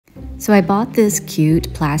So I bought this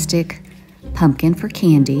cute plastic pumpkin for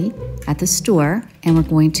candy at the store, and we're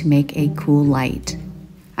going to make a cool light.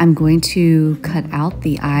 I'm going to cut out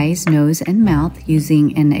the eyes, nose, and mouth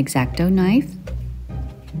using an X-Acto knife.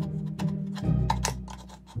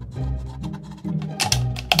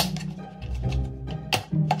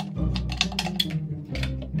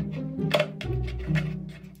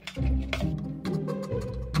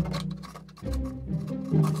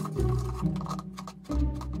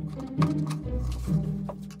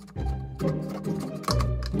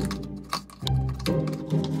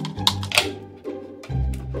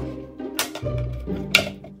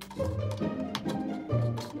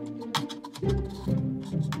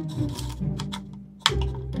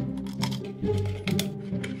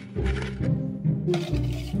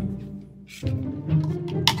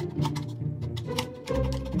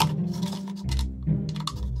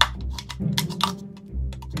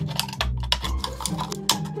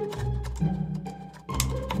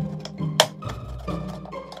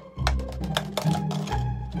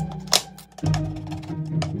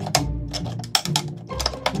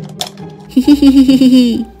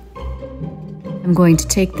 I'm going to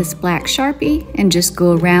take this black Sharpie and just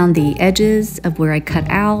go around the edges of where I cut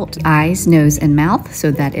out eyes, nose, and mouth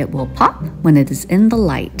so that it will pop when it is in the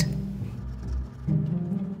light.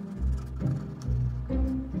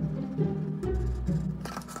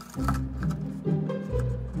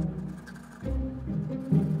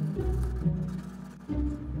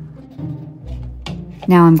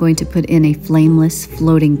 Now I'm going to put in a flameless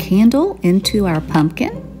floating candle into our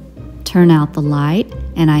pumpkin. Turn out the light,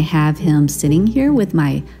 and I have him sitting here with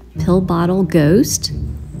my pill bottle ghost.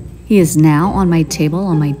 He is now on my table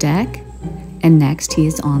on my deck, and next he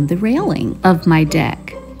is on the railing of my deck.